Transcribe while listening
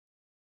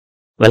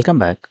Welcome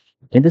back.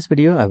 In this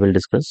video, I will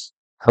discuss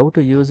how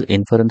to use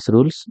inference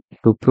rules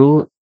to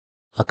prove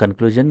a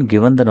conclusion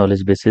given the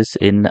knowledge bases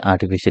in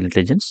artificial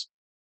intelligence.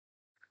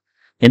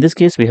 In this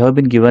case, we have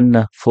been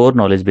given four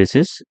knowledge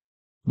bases.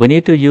 We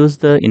need to use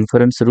the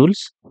inference rules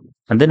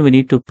and then we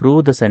need to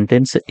prove the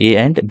sentence A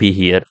and B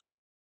here.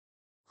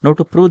 Now,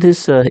 to prove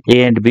this A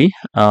and B,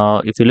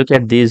 if you look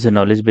at these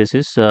knowledge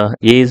bases, A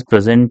is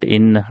present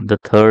in the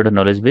third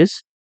knowledge base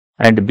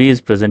and B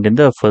is present in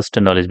the first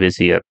knowledge base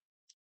here.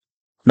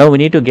 Now we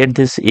need to get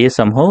this A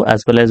somehow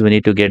as well as we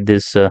need to get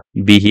this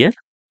B here.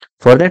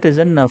 For that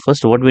reason,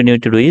 first what we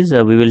need to do is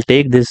we will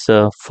take this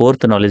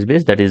fourth knowledge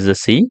base, that is the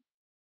C,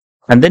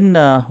 and then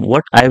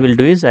what I will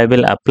do is I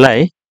will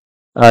apply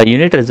a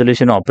unit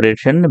resolution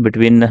operation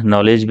between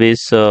knowledge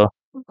base 2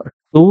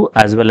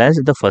 as well as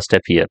the first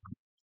step here.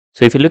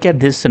 So if you look at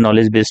this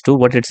knowledge base 2,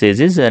 what it says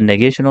is a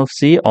negation of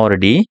C or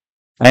D,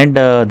 and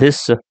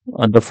this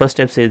the first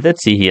step says that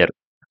C here.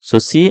 So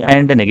C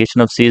and the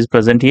negation of C is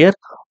present here,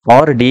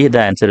 or D,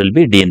 the answer will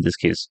be D in this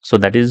case. So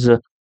that is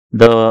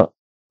the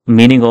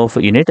meaning of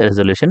unit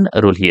resolution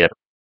rule here.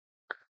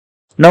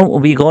 Now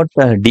we got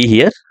D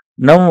here.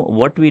 Now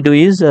what we do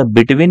is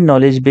between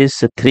knowledge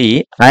base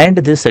 3 and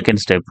this second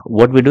step,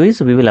 what we do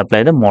is we will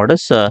apply the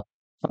modus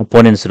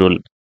ponens rule.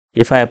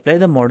 If I apply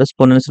the modus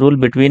ponens rule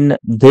between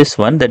this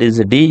one, that is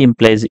D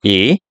implies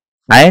A,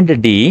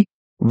 and D,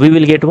 we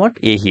will get what?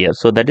 A here.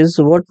 So that is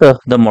what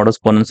the modus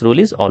ponens rule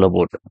is all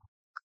about.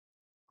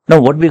 Now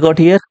what we got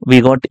here?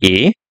 We got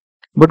A,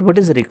 but what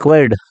is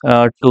required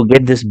to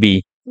get this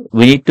B?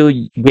 We need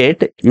to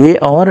get A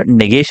or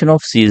negation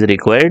of C is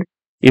required.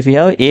 If we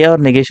have A or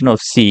negation of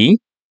C,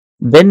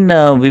 then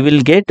we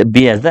will get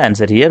B as the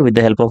answer here with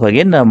the help of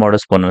again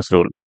modus ponens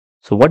rule.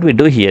 So what we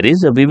do here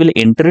is we will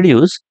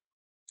introduce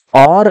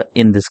or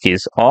in this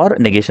case or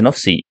negation of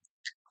C,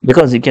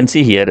 because you can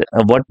see here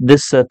what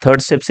this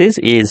third step says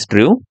A is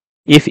true.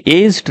 If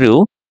A is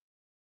true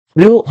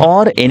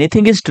or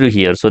anything is true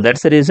here, so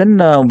that's the reason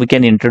we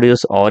can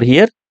introduce or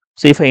here.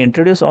 So if I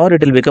introduce or,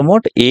 it will become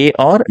what? A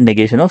or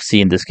negation of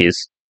C in this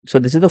case. So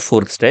this is the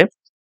fourth step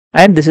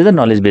and this is the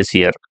knowledge base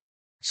here.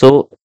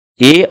 So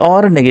A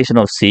or negation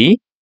of C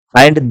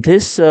and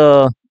this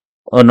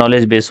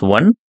knowledge base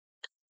 1.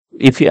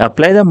 If you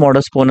apply the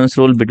modus ponens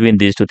rule between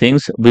these two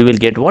things, we will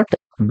get what?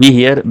 B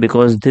here,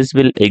 because this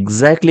will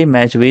exactly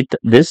match with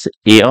this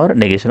A or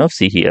negation of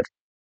C here.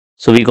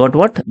 So we got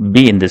what?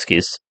 B in this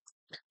case.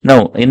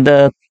 Now in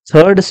the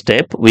third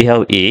step we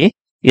have A,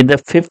 in the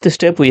fifth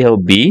step we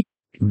have B.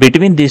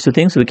 Between these two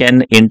things we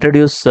can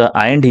introduce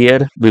and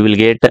here we will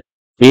get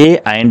A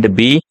and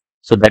B.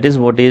 So that is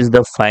what is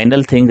the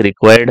final thing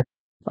required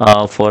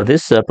for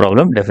this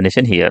problem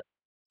definition here.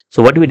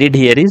 So what we did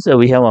here is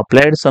we have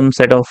applied some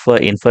set of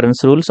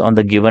inference rules on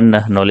the given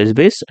knowledge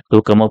base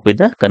to come up with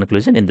the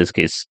conclusion in this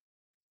case.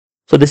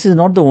 So this is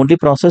not the only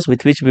process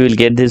with which we will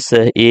get this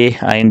A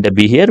and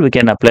B here. We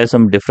can apply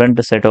some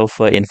different set of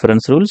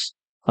inference rules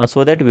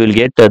so that we will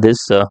get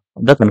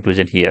the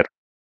conclusion here.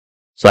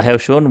 So I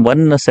have shown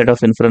one set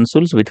of inference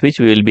rules with which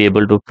we will be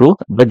able to prove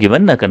the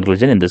given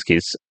conclusion in this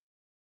case.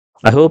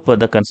 I hope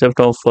the concept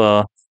of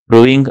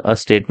proving a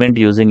statement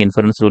using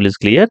inference rule is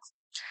clear.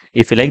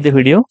 If you like the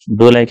video,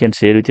 do like and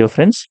share with your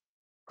friends.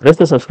 Press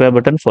the subscribe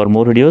button for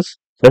more videos.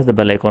 Press the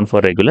bell icon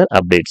for regular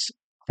updates.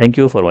 Thank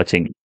you for watching.